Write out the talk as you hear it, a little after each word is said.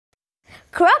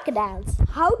Crocodiles.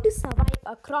 How to survive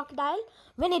a crocodile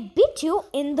when it bit you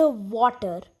in the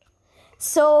water.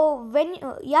 So when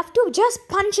you have to just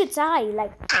punch its eye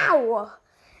like ow,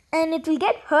 and it will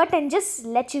get hurt and just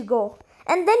let you go.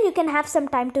 And then you can have some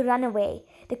time to run away.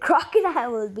 The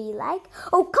crocodile will be like,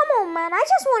 "Oh, come on, man, I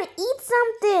just want to eat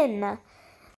something."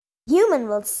 Human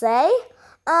will say,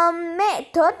 mate,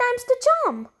 third time's the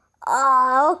charm.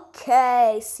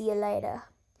 Okay, see you later.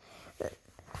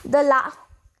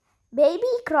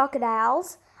 Baby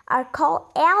crocodiles are called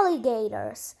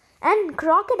alligators, and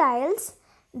crocodiles,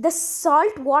 the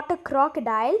saltwater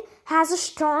crocodile, has a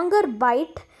stronger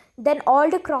bite than all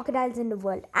the crocodiles in the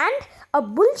world, and a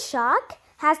bull shark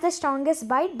has the strongest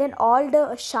bite than all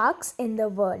the sharks in the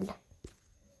world.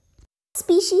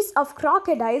 Species of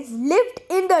crocodiles lived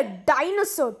in the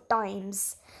dinosaur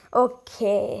times.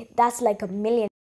 Okay, that's like a million